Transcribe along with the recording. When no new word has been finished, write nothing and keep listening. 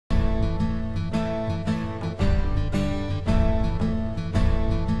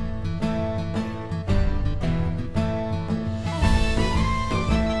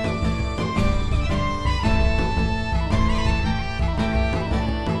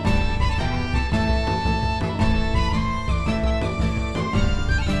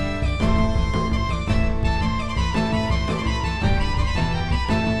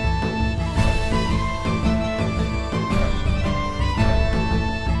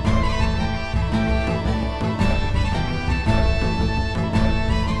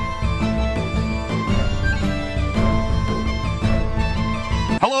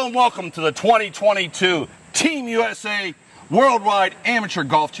and welcome to the 2022 Team USA Worldwide Amateur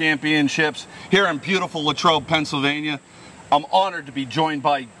Golf Championships here in beautiful Latrobe, Pennsylvania. I'm honored to be joined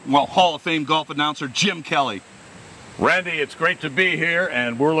by, well, Hall of Fame golf announcer Jim Kelly. Randy, it's great to be here,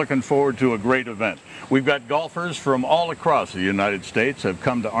 and we're looking forward to a great event. We've got golfers from all across the United States have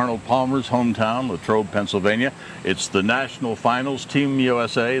come to Arnold Palmer's hometown, Latrobe, Pennsylvania. It's the national finals, Team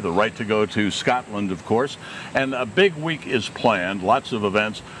USA, the right to go to Scotland, of course, and a big week is planned, lots of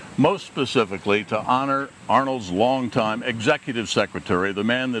events, most specifically to honor Arnold's longtime executive secretary, the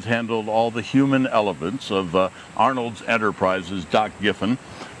man that handled all the human elements of Arnold's enterprises, Doc Giffen,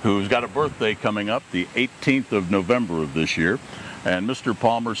 who's got a birthday coming up, the 18th of November of this year. And Mr.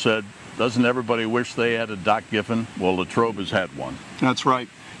 Palmer said, doesn't everybody wish they had a Doc Giffen? Well, Latrobe has had one. That's right.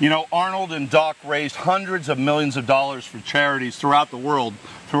 You know, Arnold and Doc raised hundreds of millions of dollars for charities throughout the world,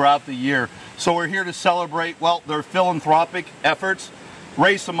 throughout the year. So we're here to celebrate, well, their philanthropic efforts,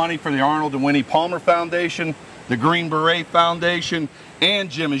 raise some money for the Arnold and Winnie Palmer Foundation, the Green Beret Foundation,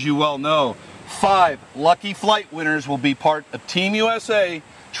 and Jim, as you well know, 5 lucky flight winners will be part of Team USA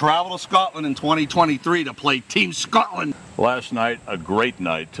travel to Scotland in 2023 to play Team Scotland. Last night, a great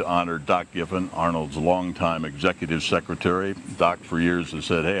night to honor Doc Giffen, Arnold's longtime executive secretary. Doc for years has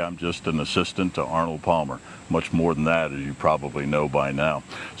said, hey, I'm just an assistant to Arnold Palmer. Much more than that, as you probably know by now.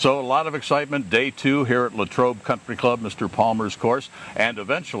 So a lot of excitement, day 2 here at Latrobe Country Club, Mr. Palmer's course. And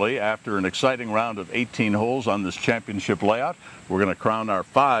eventually, after an exciting round of 18 holes on this championship layout, we're going to crown our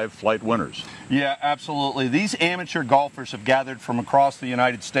 5 flight winners. Yeah, absolutely. These amateur golfers have gathered from across the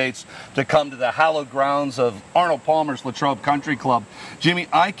United States to come to the hallowed grounds of Arnold Palmer's Latrobe Country Club. Jimmy,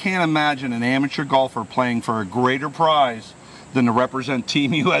 I can't imagine an amateur golfer playing for a greater prize than to represent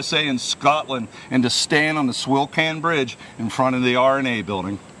Team USA in Scotland and to stand on the Swilcan Bridge in front of the R&A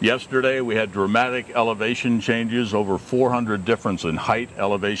building. Yesterday we had dramatic elevation changes, over 400 difference in height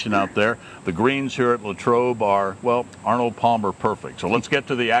elevation out there. The greens here at Latrobe are, well, Arnold Palmer perfect. So let's get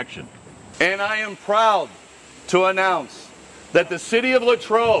to the action. And I am proud to announce that the city of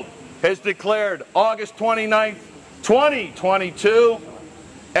Latrobe has declared August 29th, 2022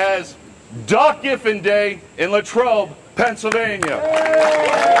 as Doc Giffen Day in Latrobe, Pennsylvania.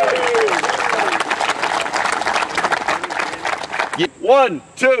 Yay! 1,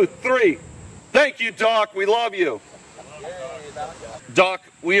 2, 3. Thank you, Doc. We love you. Doc,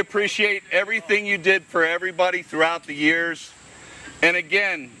 we appreciate everything you did for everybody throughout the years. And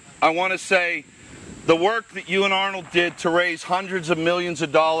again, I want to say the work that you and Arnold did to raise hundreds of millions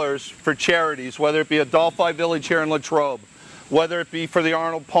of dollars for charities, whether it be Adelphi Village here in Latrobe, whether it be for the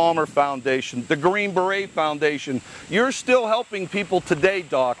Arnold Palmer Foundation, the Green Beret Foundation. You're still helping people today,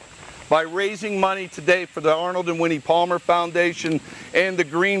 Doc, by raising money today for the Arnold and Winnie Palmer Foundation and the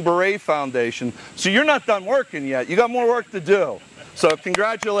Green Beret Foundation. So you're not done working yet. You got more work to do. So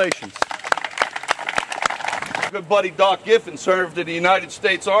congratulations. Good buddy Doc Giffen served in the United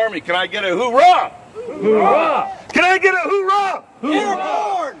States Army. Can I get a hoorah? Hoorah! Can I get a hoorah?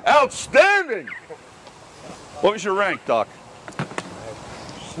 Hoorah! Outstanding! What was your rank, Doc?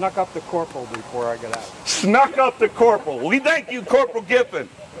 Snuck up the corporal before I got out. Snuck up the corporal. We thank you, Corporal Giffen.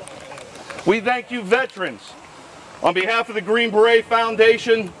 We thank you, veterans. On behalf of the Green Beret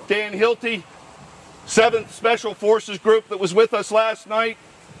Foundation, Dan Hilty, 7th Special Forces Group that was with us last night,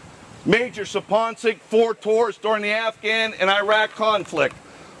 Major Saponsic, 4 tours during the Afghan and Iraq conflict.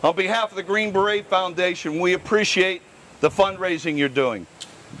 On behalf of the Green Beret Foundation, we appreciate the fundraising you're doing.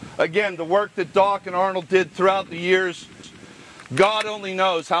 Again, the work that Doc and Arnold did throughout the years, God only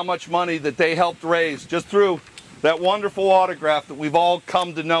knows how much money that they helped raise just through that wonderful autograph that we've all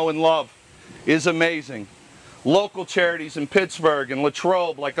come to know and love is amazing. Local charities in Pittsburgh and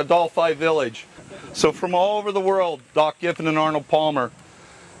Latrobe, like Adelphi Village. So from all over the world, Doc Giffen and Arnold Palmer.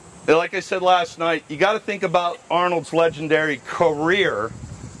 Like I said last night, you got to think about Arnold's legendary career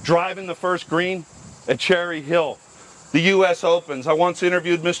driving the first green at Cherry Hill, the U.S. Opens. I once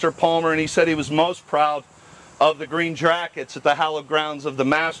interviewed Mr. Palmer and he said he was most proud of the green jackets at the hallowed grounds of the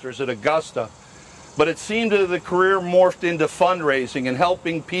Masters at Augusta. But it seemed that the career morphed into fundraising and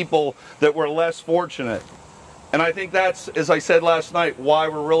helping people that were less fortunate. And I think that's, as I said last night, why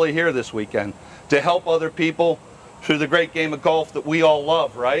we're really here this weekend. To help other people through the great game of golf that we all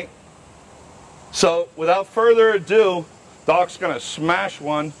love, right? So without further ado, Doc's going to smash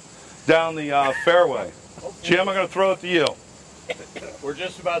one down the fairway. Jim, I'm going to throw it to you. We're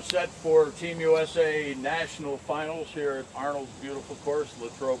just about set for Team USA National Finals here at Arnold's beautiful course,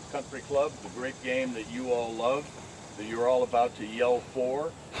 Latrobe Country Club, the great game that you all love, that you're all about to yell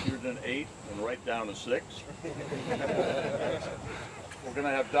 4, shoot an 8, and right down a 6. We're going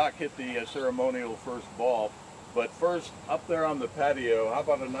to have Doc hit the ceremonial first ball. But first, up there on the patio, how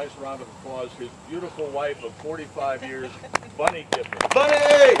about a nice round of applause? His beautiful wife of 45 years, Bunny Gifford.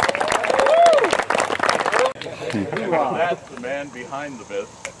 Bunny! That's the man behind the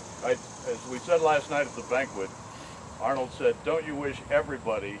myth. As we said last night at the banquet, Arnold said, don't you wish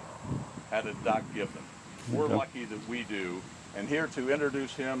everybody had a Doc Giffin? We're lucky that we do. And here to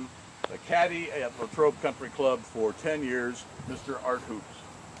introduce him, the caddy at Latrobe Country Club for 10 years, Mr. Art Hoops.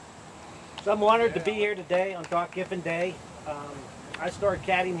 So I'm honored to be here today on Doc Giffin Day. I started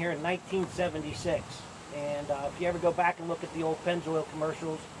caddying here in 1976. And if you ever go back and look at the old Pennzoil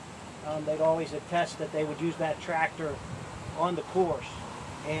commercials, they'd always attest that they would use that tractor on the course.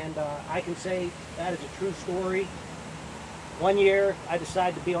 And I can say that is a true story. One year I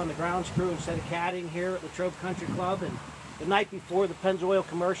decided to be on the grounds crew instead of caddying here at Latrobe Country Club, and the night before the Pennzoil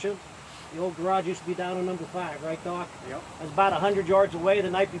commercial, the old garage used to be down on number 5, right, Doc? Yep. I was about 100 yards away the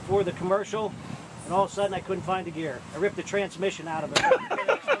night before the commercial, and all of a sudden I couldn't find the gear. I ripped the transmission out of it.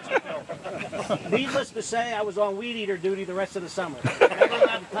 Needless to say, I was on weed eater duty the rest of the summer. Never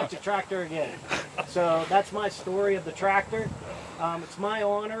allowed to touch a tractor again. So that's my story of the tractor. It's my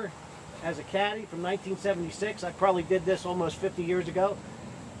honor as a caddy from 1976. I probably did this almost 50 years ago.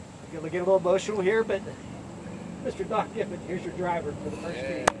 I'm going to get a little emotional here, but Mr. Doc Giffin, here's your driver for the first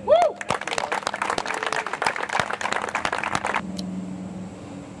team. Woo!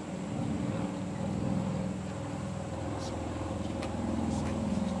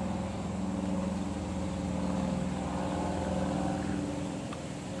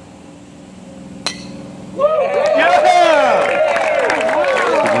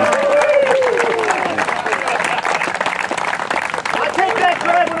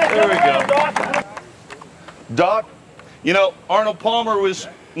 Doc, you know, Arnold Palmer was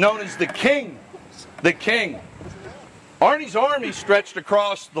known as the king. The king. Arnie's army stretched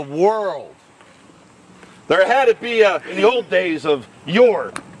across the world. There had to be, in the old days of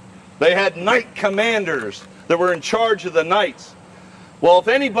yore, they had knight commanders that were in charge of the knights. Well, if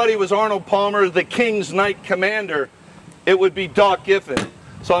anybody was Arnold Palmer, the king's knight commander, it would be Doc Giffin.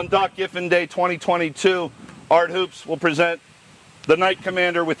 So on Doc Giffin Day 2022, Art Hoops will present the knight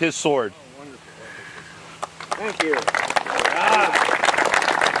commander with his sword. Thank you.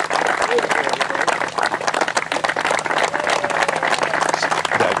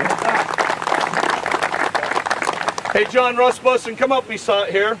 Hey, John Rasmussen, come up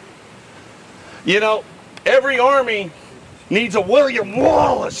beside here. You know, every army needs a William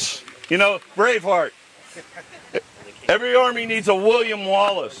Wallace. You know, Braveheart. Every army needs a William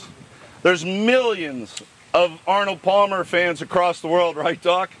Wallace. There's millions of Arnold Palmer fans across the world, right,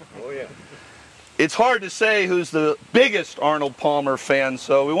 Doc? Oh, yeah. It's hard to say who's the biggest Arnold Palmer fan,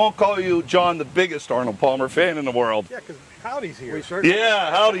 so we won't call you, John, the biggest Arnold Palmer fan in the world. Yeah, because Howdy's here.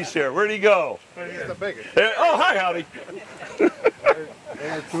 Yeah, Howdy's here. Where'd he go? He's the biggest. Oh, hi, Howdy.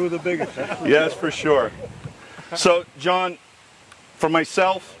 They're two of the biggest. Yes, for sure. So, John, for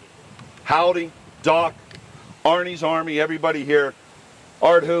myself, Howdy, Doc, Arnie's Army, everybody here,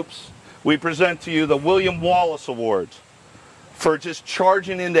 Art Hoops, we present to you the William Wallace Awards for just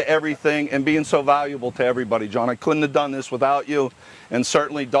charging into everything and being so valuable to everybody, John. I couldn't have done this without you, and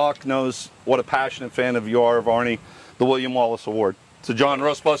certainly Doc knows what a passionate fan of you are of Arnie, the William Wallace Award. To John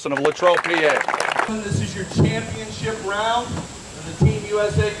Rasmussen of Latrobe, PA. This is your championship round of the Team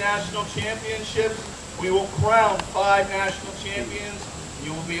USA National Championships. We will crown 5 national champions.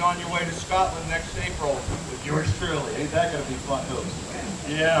 You will be on your way to Scotland next April with yours truly. Ain't that going to be fun, Hoops?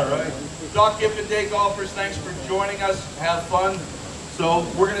 Yeah, right. Doc Giffin Day golfers, thanks for joining us. Have fun. So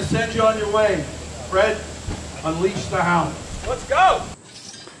we're going to send you on your way. Fred, unleash the hound. Let's go.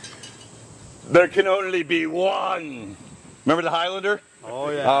 There can only be one. Remember the Highlander? Oh,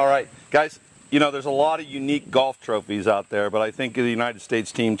 yeah. All right. Guys, you know, there's a lot of unique golf trophies out there, but I think the United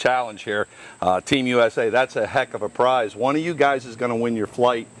States Team Challenge here, Team USA, that's a heck of a prize. One of you guys is going to win your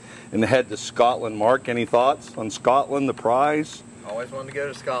flight and head to Scotland. Mark, any thoughts on Scotland, the prize? Always wanted to go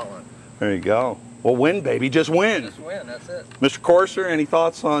to Scotland. There you go. Well, win, baby. Just win. Just win, that's it. Mr. Courser, any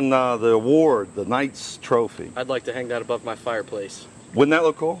thoughts on the award, the Knights Trophy? I'd like to hang that above my fireplace. Wouldn't that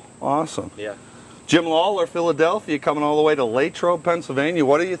look cool? Awesome. Yeah. Jim Lawler, Philadelphia, coming all the way to Latrobe, Pennsylvania.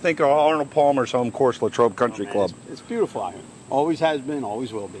 What do you think of Arnold Palmer's home course, Latrobe Country Club? It's beautiful out here. Always has been,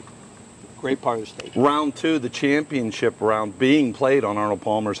 always will be. Great part of the state. Round 2, the championship round, being played on Arnold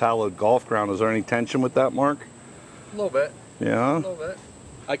Palmer's hallowed golf ground. Is there any tension with that, Mark? A little bit. Yeah? A little bit.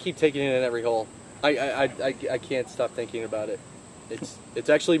 I keep taking it in every hole. I can't stop thinking about it. It's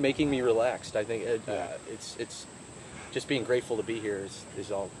actually making me relaxed. I think it's just being grateful to be here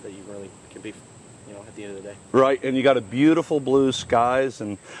is all that you really can be, you know, at the end of the day. Right, and you got a beautiful blue skies.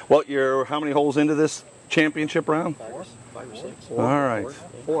 And what, you're how many holes into this? championship round? Five or six. All right.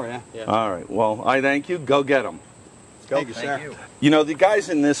 Four, yeah. Yeah. All right. Well, I thank you. Go get them. Thank you, sir. you. You know, the guys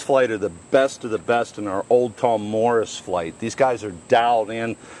in this flight are the best of the best in our Old Tom Morris flight. These guys are dialed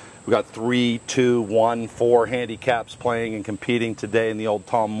in. We got 3, 2, 1, 4 handicaps playing and competing today in the Old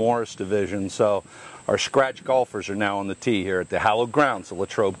Tom Morris division. So our scratch golfers are now on the tee here at the hallowed grounds of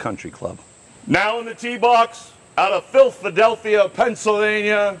Latrobe Country Club. Now in the tee box, out of Philadelphia,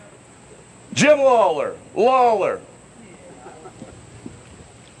 Pennsylvania, Jim Lawler. Lawler.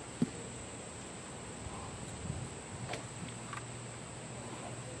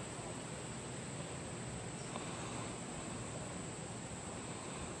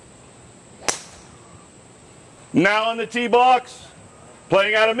 Now in the tee box,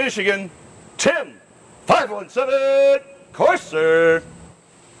 playing out of Michigan, Tim 517 Corser.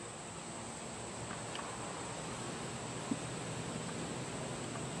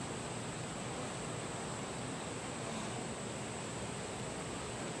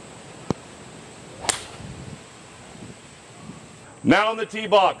 Now in the tee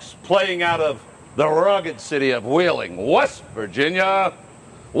box, playing out of the rugged city of Wheeling, West Virginia,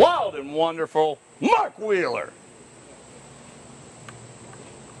 wild and wonderful Mark Wheeler.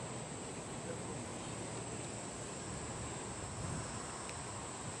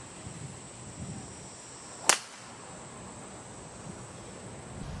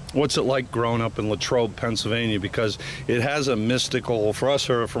 What's it like growing up in Latrobe, Pennsylvania? Because it has a mystical, for us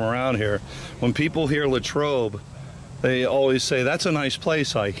who are from around here, when people hear Latrobe, they always say, that's a nice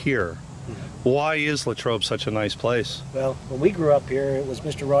place, I hear. Why is Latrobe such a nice place? Well, when we grew up here, it was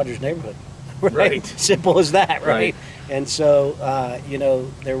Mr. Rogers' neighborhood. Right? Simple as that, right? And so, you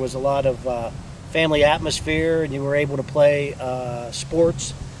know, there was a lot of family atmosphere, and you were able to play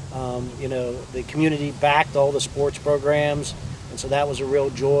sports. You know, the community backed all the sports programs, and so that was a real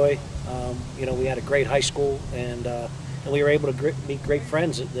joy. You know, we had a great high school, and we were able to meet great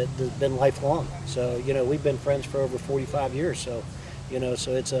friends that have been lifelong. So, you know, we've been friends for over 45 years. So, you know,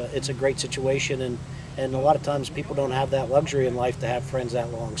 so it's a great situation, and a lot of times people don't have that luxury in life to have friends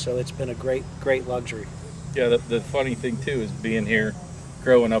that long. So it's been a great luxury. Yeah, the funny thing too is being here,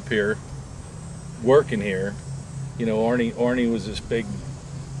 growing up here, working here. You know, Arnie was this big,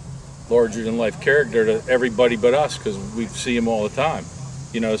 larger-than-life character to everybody but us, because we see him all the time.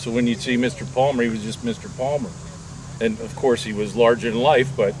 You know, so when you see Mr. Palmer, he was just Mr. Palmer. And of course he was larger than life,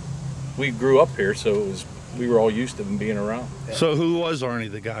 but we grew up here, so we were all used to him being around. Yeah. So who was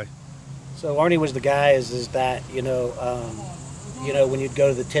Arnie, the guy? So Arnie was the guy is that, you know, when you'd go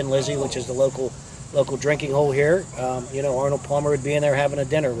to the Tin Lizzie, which is the local drinking hole here, you know, Arnold Palmer would be in there having a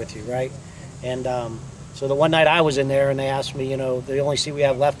dinner with you, right? And so the one night I was in there and they asked me, you know, the only seat we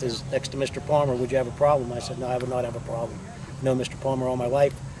have left is next to Mr. Palmer. Would you have a problem? I said, no, I would not have a problem. I've known Mr. Palmer all my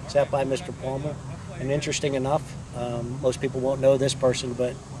life, sat by Mr. Palmer. And interesting enough, most people won't know this person,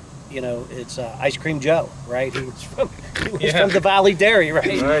 but you know, it's Ice Cream Joe, right? He was from the Valley Dairy,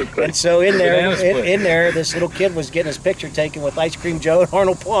 right? And so in there, this little kid was getting his picture taken with Ice Cream Joe and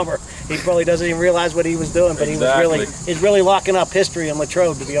Arnold Palmer. He probably doesn't even realize what he was doing, but he's really locking up history in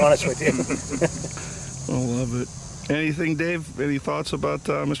Latrobe, to be honest with you. I love it. Anything, Dave? Any thoughts about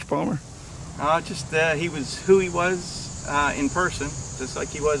Mr. Palmer? Just he was who he was in person, just like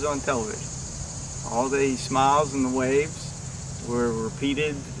he was on television. All the smiles and the waves were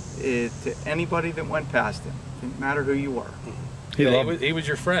repeated to anybody that went past him. Didn't matter who you were. He was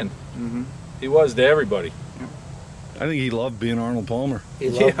your friend. Mm-hmm. He was to everybody. Yeah. I think he loved being Arnold Palmer. He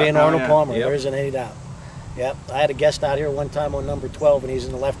loved being Arnold Palmer. Yep. There isn't any doubt. Yep. I had a guest out here one time on number 12, and he's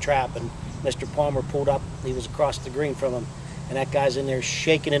in the left trap, and Mr. Palmer pulled up. He was across the green from him, and that guy's in there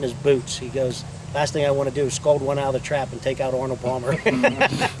shaking in his boots. He goes, last thing I want to do is scold one out of the trap and take out Arnold Palmer.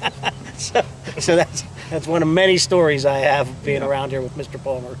 so that's one of many stories I have being around here with Mr.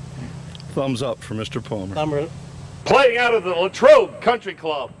 Palmer. Thumbs up for Mr. Palmer. Playing out of the Latrobe Country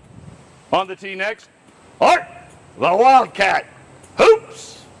Club. On the tee next, Art the Wildcat.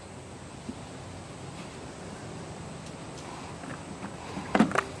 Hoops!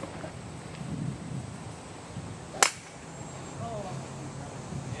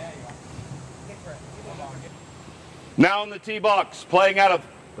 Now in the tee box, playing out of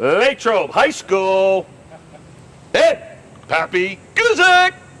Latrobe High School, Ed Pappy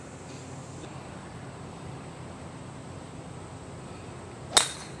Guzik.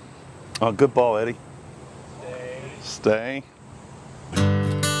 Oh, good ball, Eddie. Stay.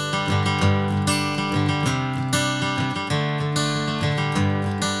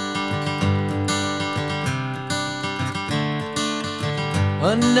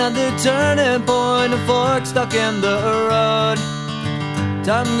 Another turning point, a fork stuck in the road.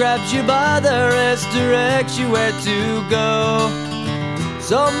 Time grabs you by the wrist, directs you where to go.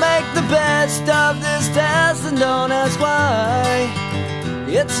 So make the best of this test and don't ask why.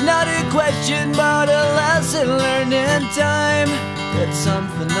 It's not a question but a lesson learned in time. It's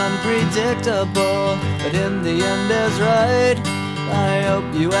something unpredictable, but in the end is right. I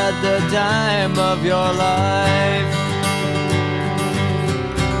hope you had the time of your life.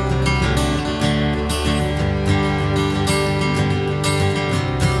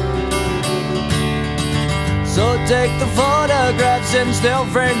 So take the photographs and still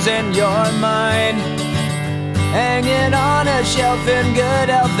frames in your mind, hanging on a shelf in good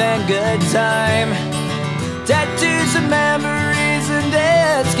health and good time. Tattoos and memories and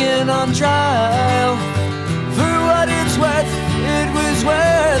dead skin on trial. For what it's worth, it was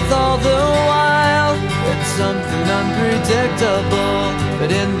worth all the while. It's something unpredictable,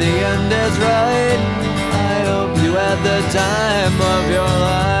 but in the end is right. I hope you had the time of your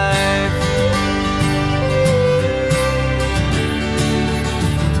life.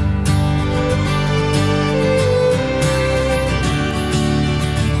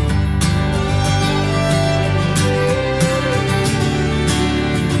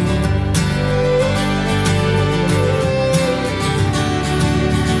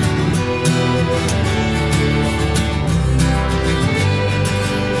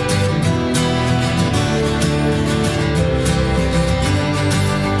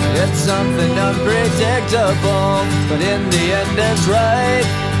 It's something unpredictable, but in the end it's right.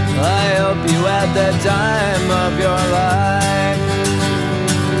 I hope you had the time of your life.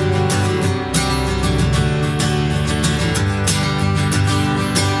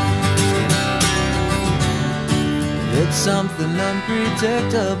 It's something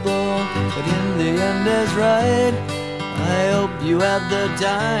unpredictable, but in the end is right. I hope you had the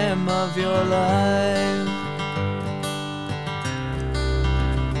time of your life.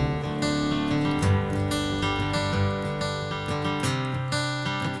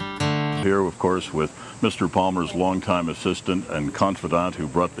 Here, of course, with Mr. Palmer's longtime assistant and confidant who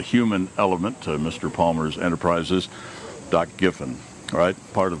brought the human element to Mr. Palmer's enterprises, Doc Giffen, right?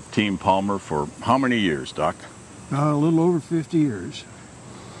 Part of Team Palmer for how many years, Doc? A little over 50 years.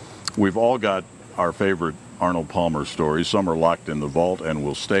 We've all got our favorite Arnold Palmer stories. Some are locked in the vault and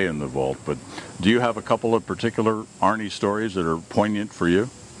will stay in the vault. But do you have a couple of particular Arnie stories that are poignant for you?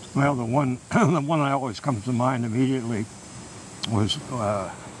 Well, the one that always comes to mind immediately was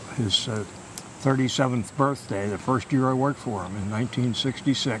his 37th birthday, the first year I worked for him in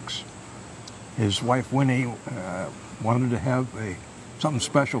 1966. His wife Winnie wanted to have something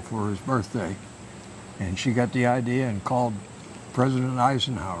special for his birthday, and she got the idea and called President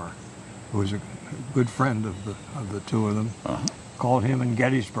Eisenhower, who was a good friend of the two of them. Called him in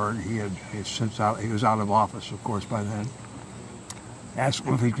Gettysburg. He was out of office, of course, by then. Asked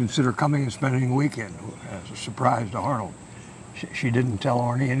him if he'd consider coming and spending a weekend as a surprise to Arnold. She didn't tell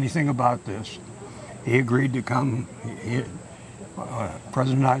Arnie anything about this. He agreed to come.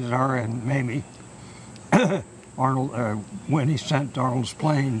 President Eisenhower and Mamie, when he sent Arnold's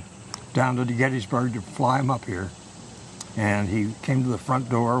plane down to Gettysburg to fly him up here, and he came to the front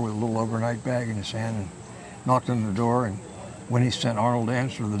door with a little overnight bag in his hand and knocked on the door, and when he sent Arnold to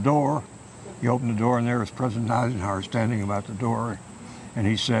answer the door, he opened the door and there was President Eisenhower standing about the door, and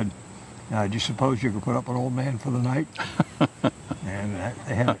he said, do you suppose you could put up an old man for the night?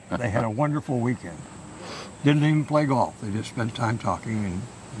 And they had a wonderful weekend. Didn't even play golf. They just spent time talking and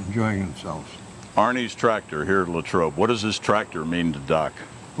enjoying themselves. Arnie's tractor here at Latrobe. What does this tractor mean to Doc?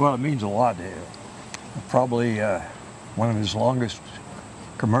 Well, it means a lot to him. Probably one of his longest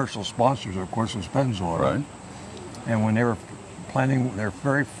commercial sponsors, of course, was Pennzoil. Right. And when they were planning their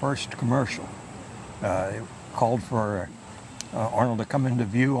very first commercial, they called for Arnold to come into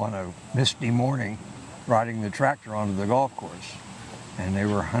view on a misty morning riding the tractor onto the golf course. And they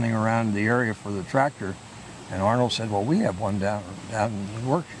were hunting around the area for the tractor, and Arnold said, well, we have one down in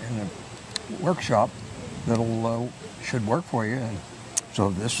the workshop that'll should work for you. And so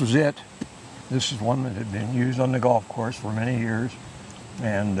this was it. This is one that had been used on the golf course for many years,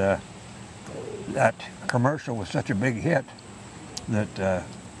 and that commercial was such a big hit that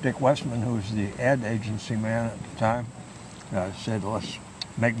Dick Westman, who was the ad agency man at the time, said, let's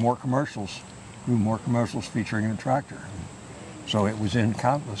make more commercials, do more commercials featuring the tractor. So it was in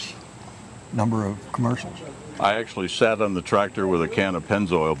countless number of commercials. I actually sat on the tractor with a can of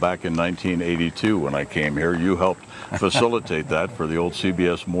Pennzoil back in 1982 when I came here. You helped facilitate that for the old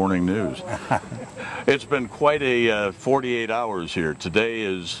CBS Morning News. It's been quite a 48 hours here. Today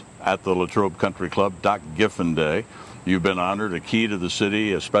is at the Latrobe Country Club, Doc Giffen Day. You've been honored, a key to the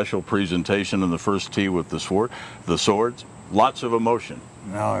city, a special presentation in the first tee with the swords. lots of emotion.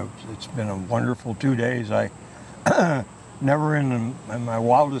 No, it's been a wonderful 2 days. I never in my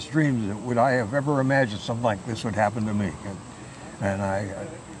wildest dreams would I have ever imagined something like this would happen to me. And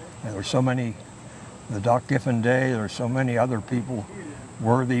there were so many, the Doc Giffen Day, there are so many other people,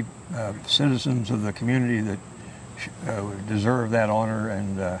 worthy citizens of the community that deserve that honor,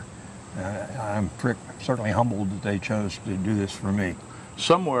 and I'm certainly humbled that they chose to do this for me.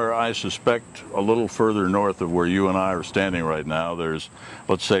 Somewhere, I suspect, a little further north of where you and I are standing right now, there's,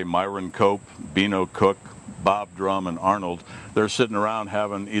 let's say, Myron Cope, Beano Cook, Bob Drum, and Arnold. They're sitting around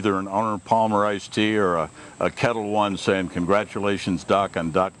having either an Arnold Palmer iced tea or a Kettle One saying, "Congratulations, Doc,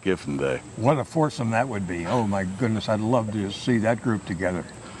 on Doc Giffen Day." What a foursome that would be. Oh, my goodness, I'd love to see that group together.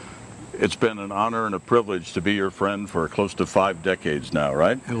 It's been an honor and a privilege to be your friend for close to 5 decades now,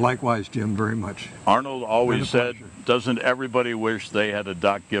 right? And likewise, Jim, very much. Arnold always said, doesn't everybody wish they had a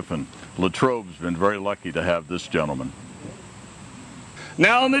Doc Giffen? Latrobe's been very lucky to have this gentleman.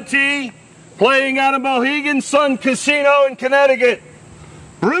 Now on the tee, playing out of Mohegan Sun Casino in Connecticut,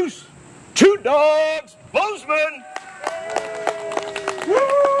 Bruce Two Dogs Bozeman.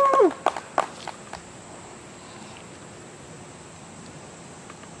 Woo!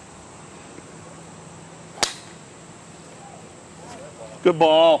 Good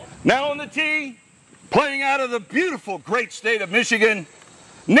ball. Now on the tee, playing out of the beautiful great state of Michigan,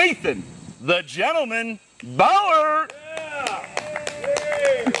 Nathan, the Gentleman Bauer. Yeah.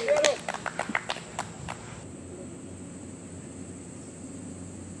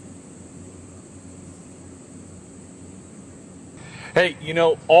 Hey, you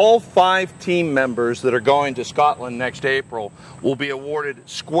know, all 5 team members that are going to Scotland next April will be awarded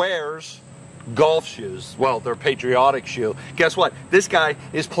Squares golf shoes. Well, their patriotic shoe. Guess what? This guy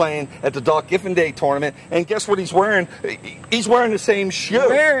is playing at the Doc Giffen Day tournament, and guess what he's wearing? He's wearing the same shoe.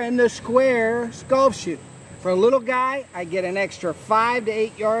 Wearing the Squares golf shoe. For a little guy, I get an extra 5 to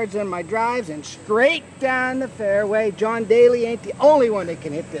 8 yards on my drives and straight down the fairway. John Daly ain't the only one that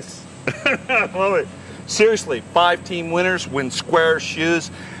can hit this. Love it. Seriously, 5 team winners win Squares shoes.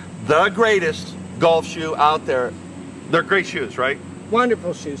 The greatest golf shoe out there. They're great shoes, right?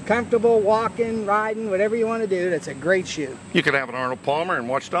 Wonderful shoes. Comfortable, walking, riding, whatever you want to do. That's a great shoe. You could have an Arnold Palmer and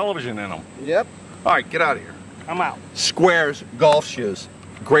watch television in them. Yep. All right, get out of here. I'm out. Squares golf shoes.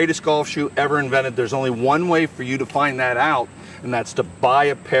 Greatest golf shoe ever invented. There's only one way for you to find that out, and that's to buy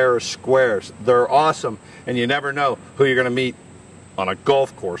a pair of Squares. They're awesome, and you never know who you're going to meet on a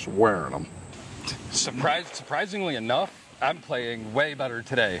golf course wearing them. Surprisingly enough, I'm playing way better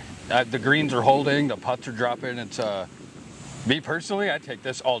today. The greens are holding, the putts are dropping. It's me personally, I take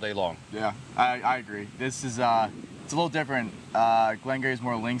this all day long. Yeah, I agree. This is it's a little different. Glengarry's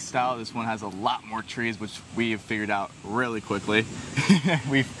more links style. This one has a lot more trees, which we have figured out really quickly.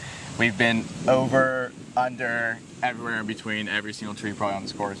 we've been over, under, everywhere in between, every single tree probably on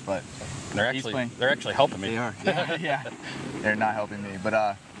this course. But they're actually helping me. They are. Yeah. They're not helping me,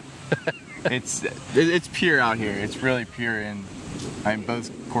 but it's pure out here. It's really pure, and I mean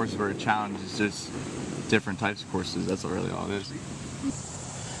both courses were a challenge. It's just different types of courses. That's really all it is.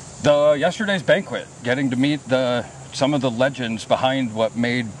 Yesterday's banquet, getting to meet some of the legends behind what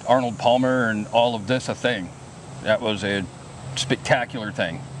made Arnold Palmer and all of this a thing. That was a spectacular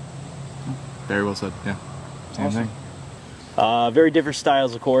thing. Very well said. Yeah. Same Awesome. thing. Very different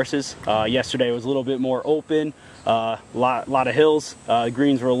styles of courses. Yesterday was a little bit more open, lot of hills.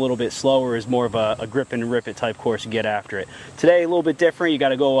 Greens were a little bit slower. It's more of a grip and rip it type course to get after it. Today a little bit different. You got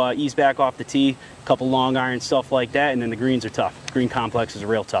to go ease back off the tee, a couple long irons, stuff like that, and then the greens are tough. The green complex is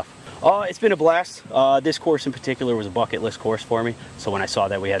real tough. It's been a blast. This course in particular was a bucket list course for me. So when I saw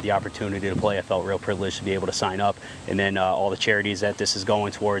that we had the opportunity to play, I felt real privileged to be able to sign up. And then all the charities that this is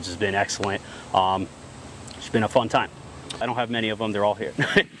going towards has been excellent. It's been a fun time. I don't have many of them. They're all here.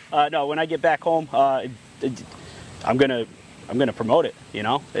 No, when I get back home, I'm gonna promote it. You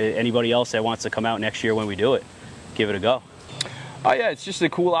know, anybody else that wants to come out next year when we do it, give it a go. Yeah, it's just a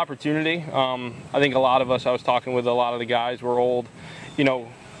cool opportunity. I think a lot of us, I was talking with a lot of the guys, we're old, you know,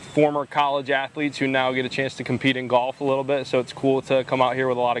 former college athletes who now get a chance to compete in golf a little bit. So it's cool to come out here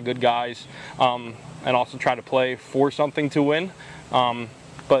with a lot of good guys and also try to play for something to win.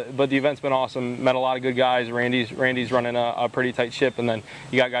 But the event's been awesome. Met a lot of good guys. Randy's running a pretty tight ship, and then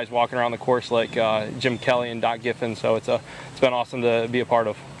you got guys walking around the course like Jim Kelly and Doc Giffen. So it's been awesome to be a part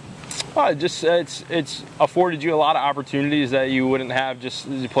of. It's afforded you a lot of opportunities that you wouldn't have just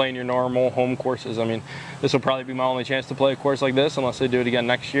playing your normal home courses. I mean, this will probably be my only chance to play a course like this unless they do it again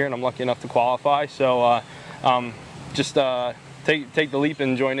next year, and I'm lucky enough to qualify. So take the leap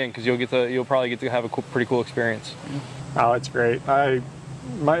and join in, because you'll probably get to have a pretty cool experience. Oh, it's great.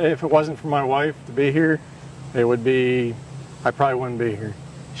 If it wasn't for my wife to be here, it would be I probably wouldn't be here.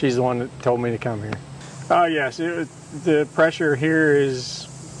 She's the one that told me to come here. Oh yes, the pressure here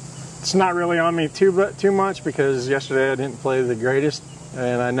it's not really on me too much because yesterday I didn't play the greatest,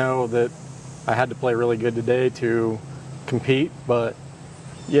 and I know that I had to play really good today to compete. But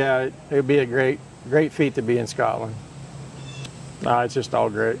yeah, it would be a great feat to be in Scotland. It's just all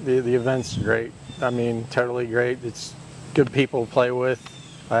great. The event's great. I mean, totally great. It's good people to play with.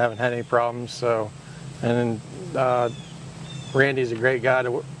 I haven't had any problems. So, and then Randy's a great guy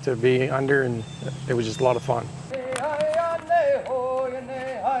to be under, and it was just a lot of fun.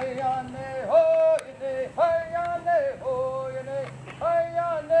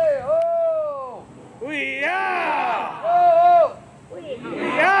 We are!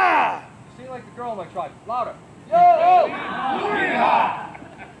 We are! Sing like the girl in my tribe. Louder. Yo! We are!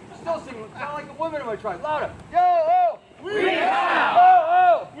 Still sing. Sound like the women in my tribe. Louder. Yo! We are!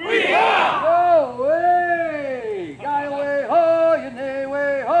 Oh! We are! Yo! Way! Guy away! Ho! Your nay!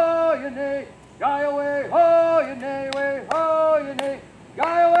 Way! Ho! Your nay! Guy away! Ho! Your nay! Way! Ho! Your nay!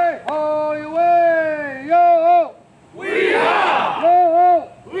 Guy away! Ho! Your way! Yo! We are! Yo!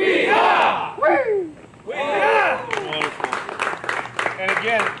 We are! Woo! We are! And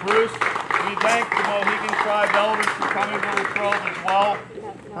again, Bruce, we thank the Mohegan Tribe elders for coming to Latrobe as well.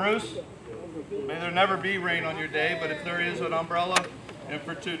 Bruce, may there never be rain on your day, but if there is, an umbrella and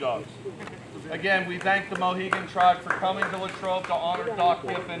for 2 dogs. Again, we thank the Mohegan Tribe for coming to Latrobe to honor Doc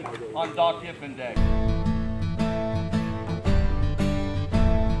Giffen on Doc Giffen Day.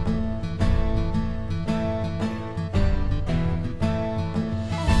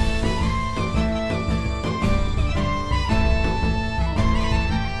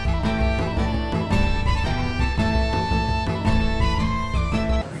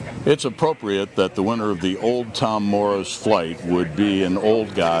 It's appropriate that the winner of the Old Tom Morris flight would be an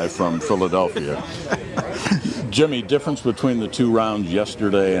old guy from Philadelphia. Jimmy, difference between the 2 rounds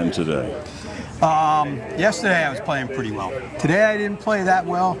yesterday and today? Yesterday I was playing pretty well. Today I didn't play that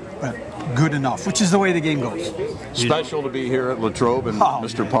well, but good enough, which is the way the game goes. Special to be here at Latrobe and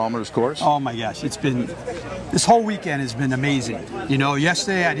Mr. Palmer's course? Oh my gosh, this whole weekend has been amazing. You know,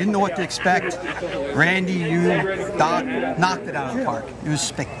 yesterday I didn't know what to expect. Randy, you, Doc, knocked it out of the park. It was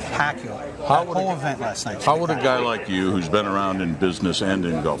spectacular. That whole event last night. How would a guy like you, who's been around in business and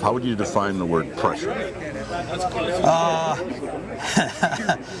in golf, how would you define the word pressure?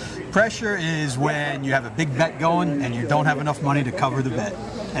 Pressure is when you have a big bet going and you don't have enough money to cover the bet.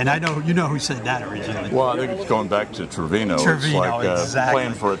 And I know you know who said that originally. Well, I think it's going back to Trevino. It's like exactly.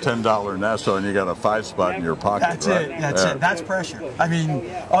 Playing for a $10 Nesto and you got a 5 spot in your pocket. That's right? it. That's it. That's pressure. I mean,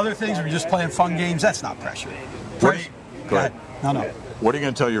 other things where you're just playing fun games, that's not pressure. Go ahead. No. What are you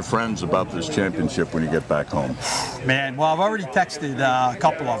going to tell your friends about this championship when you get back home? Man, well, I've already texted a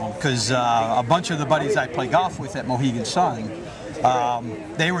couple of them because a bunch of the buddies I play golf with at Mohegan Sun,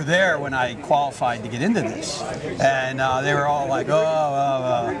 they were there when I qualified to get into this, and they were all like,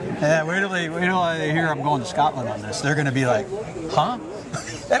 yeah, wait till they hear I'm going to Scotland on this. They're going to be like, huh?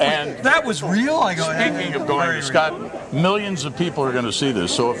 That was real? I go, speaking of going to Scotland, millions of people are going to see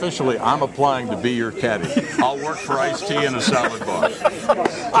this, so officially I'm applying to be your caddy. I'll work for iced tea and a salad bar.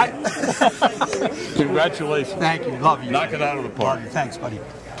 Congratulations. Thank you. Love you. Knock it out of the park. Love you. Thanks, buddy.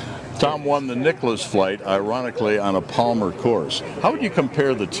 Tom won the Nicholas flight, ironically, on a Palmer course. How would you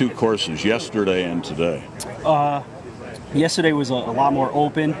compare the 2 courses, yesterday and today? Yesterday was a lot more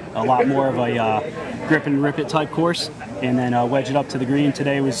open, a lot more of a grip and rip it type course, and then wedge it up to the green.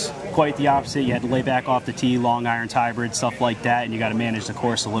 Today was quite the opposite. You had to lay back off the tee, long irons, hybrid, stuff like that, and you got to manage the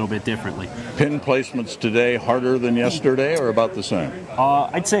course a little bit differently. Pin placements today harder than yesterday, or about the same?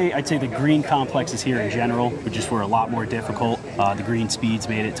 I'd say the green complexes here in general just were a lot more difficult. The green speeds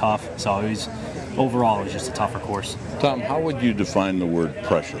made it tough, so overall it was just a tougher course. Tom, how would you define the word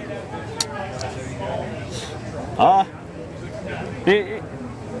pressure?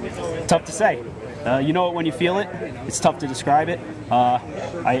 Tough to say. You know it when you feel it. It's tough to describe it.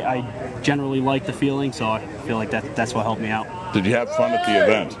 I generally like the feeling, so I feel like that's what helped me out. Did you have fun at the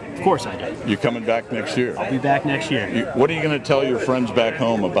event? Of course I did. You coming back next year? I'll be back next year. What are you going to tell your friends back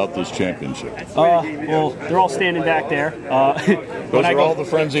home about this championship? Well, they're all standing back there. Those are all the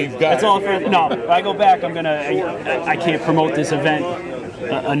friends you've got. That's all the friends. No, when I go back, I can't promote this event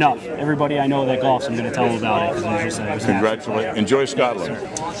enough. Everybody I know that golfs, I'm going to tell them about it. Congratulations. Enjoy Scotland.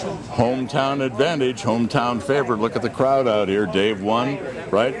 Hometown advantage, hometown favorite. Look at the crowd out here. Dave won,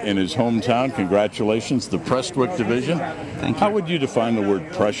 right, in his hometown. Congratulations. The Prestwick division. Thank you. How would you define the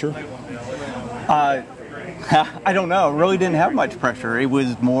word pressure? I don't know. Really didn't have much pressure. It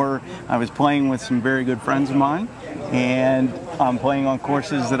was more, I was playing with some very good friends of mine, and I'm playing on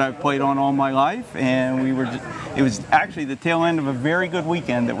courses that I've played on all my life, and it was actually the tail end of a very good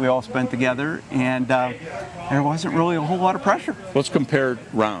weekend that we all spent together, and there wasn't really a whole lot of pressure. Let's compare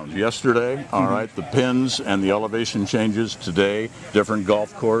round. Yesterday, all right, the pins and the elevation changes. Today, different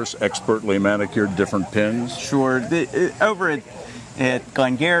golf course, expertly manicured, different pins. Sure. Over at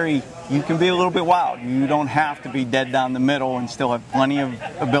Glengarry, you can be a little bit wild. You don't have to be dead down the middle and still have plenty of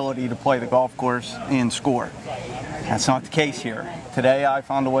ability to play the golf course and score. That's not the case here. Today I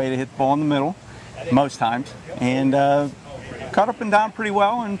found a way to hit the ball in the middle most times, and cut up and down pretty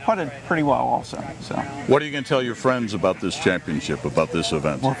well and putted pretty well also. So, what are you going to tell your friends about this championship, about this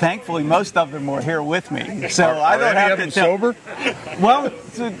event? Well, thankfully most of them were here with me, so I don't have to tell. Sober? Well,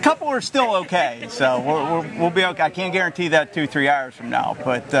 a couple are still okay, so we'll be okay. I can't guarantee that 2-3 hours from now,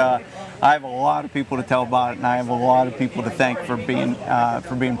 but I have a lot of people to tell about it, and I have a lot of people to thank for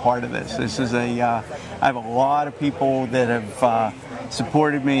being part of this. This is I have a lot of people that have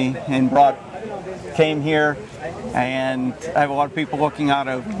supported me and came here, and I have a lot of people looking out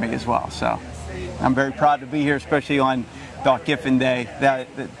over me as well. So I'm very proud to be here, especially on Doc Giffen Day,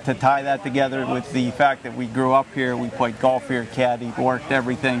 to tie that together with the fact that we grew up here, we played golf here, caddied, worked,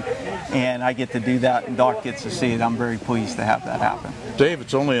 everything, and I get to do that, and Doc gets to see it. I'm very pleased to have that happen. Dave,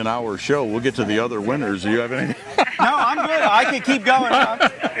 it's only an hour show. We'll get to the other winners. Do you have any? No, I'm good. I can keep going.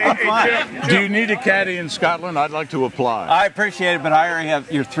 I'm fine. Do you need a caddy in Scotland? I'd like to apply. I appreciate it, but I already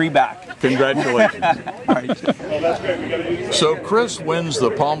have your 3 back. Congratulations. So Chris wins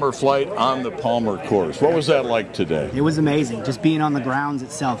the Palmer Flight on the Palmer course. What was that like today? It was amazing. Just being on the grounds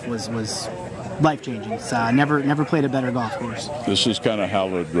itself was life-changing. So never played a better golf course. This is kind of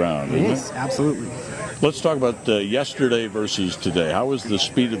hallowed ground, isn't it? It is, absolutely. Let's talk about yesterday versus today. How was the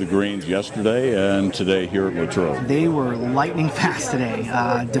speed of the greens yesterday and today here at Latrobe? They were lightning fast today.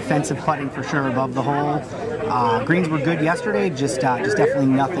 Defensive putting for sure above the hole. Greens were good yesterday, just definitely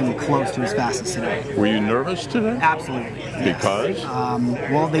nothing close to as fast as today. Were you nervous today? Absolutely. Yes. Because?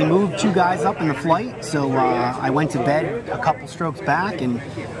 Well, they moved 2 guys up in the flight, so I went to bed a couple strokes back and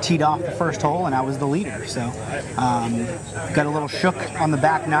teed off the first hole, and I was the leader. So got a little shook on the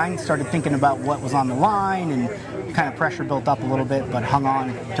back 9, started thinking about what was on the line, and kind of pressure built up a little bit, but hung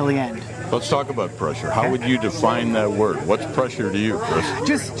on till the end. Let's talk about pressure. How would you define that word? What's pressure to you, Chris?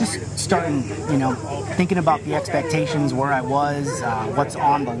 Just starting, thinking about the expectations, where I was, what's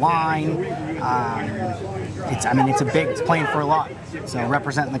on the line. It's playing for a lot. So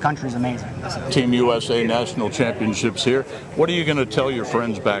representing the country is amazing. Team USA National Championships here. What are you going to tell your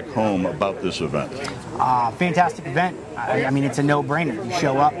friends back home about this event? Fantastic event. It's a no-brainer. You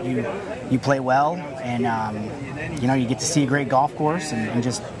show up, you play well, and you get to see a great golf course, and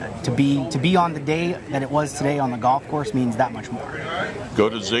just to be on the day that it was today on the golf course means that much more. Go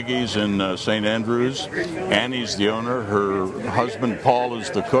to Ziggy's in St. Andrews. Annie's the owner. Her husband Paul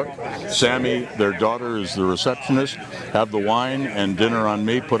is the cook. Sammy, their daughter, is the receptionist. Have the wine and dinner on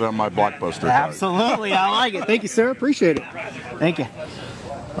me. Put on my Blockbuster card. Absolutely, I like it. Thank you, sir. Appreciate it. Thank you.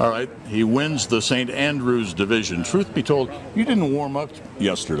 All right, he wins the St. Andrews division. Truth be told, you didn't warm up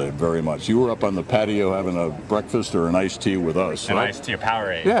yesterday very much. You were up on the patio having a breakfast or an iced tea with us. An iced tea, a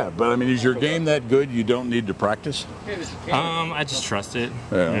Powerade. Yeah, but is your game that good you don't need to practice? I just trust it.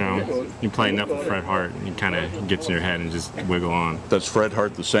 Yeah. You play enough with Fred Hart, and it kind of gets in your head and just wiggle on. That's Fred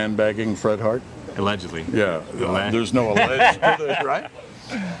Hart, the sandbagging Fred Hart? Allegedly. Yeah, there's no alleged to this, right?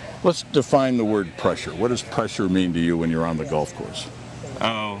 Let's define the word pressure. What does pressure mean to you when you're on the golf course?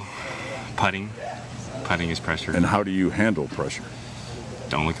 Oh, putting. Putting is pressure. And how do you handle pressure?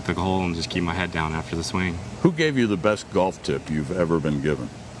 Don't look at the hole and just keep my head down after the swing. Who gave you the best golf tip you've ever been given?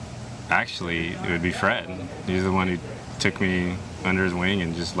 Actually, it would be Fred. He's the one who took me under his wing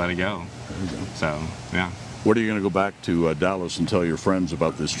and just let it go. So, yeah. What are you going to go back to Dallas and tell your friends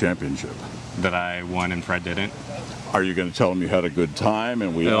about this championship? That I won and Fred didn't. Are you going to tell them you had a good time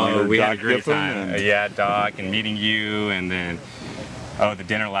and we had Doc a great Giffen time. Yeah, Doc, and meeting you, and then the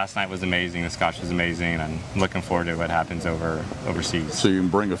dinner last night was amazing. The scotch was amazing, and I'm looking forward to what happens overseas. So you can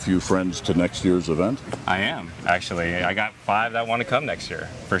bring a few friends to next year's event? I am, actually. I got 5 that want to come next year,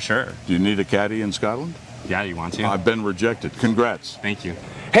 for sure. Do you need a caddy in Scotland? Yeah, you want to? I've been rejected. Congrats. Thank you.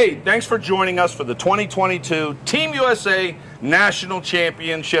 Hey, thanks for joining us for the 2022 Team USA National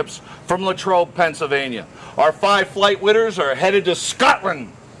Championships from Latrobe, Pennsylvania. Our 5 flight winners are headed to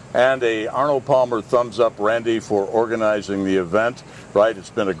Scotland and a Arnold Palmer thumbs up, Randy, for organizing the event. Right, it's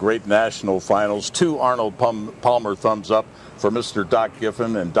been a great national finals. 2 Arnold Palmer thumbs up for Mr. Doc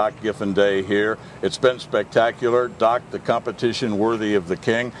Giffen and Doc Giffen Day here. It's been spectacular. Doc, the competition worthy of the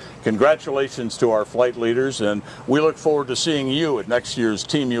king. Congratulations to our flight leaders, and we look forward to seeing you at next year's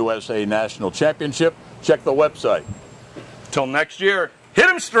Team USA National Championship. Check the website. Till next year, hit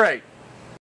 'em straight.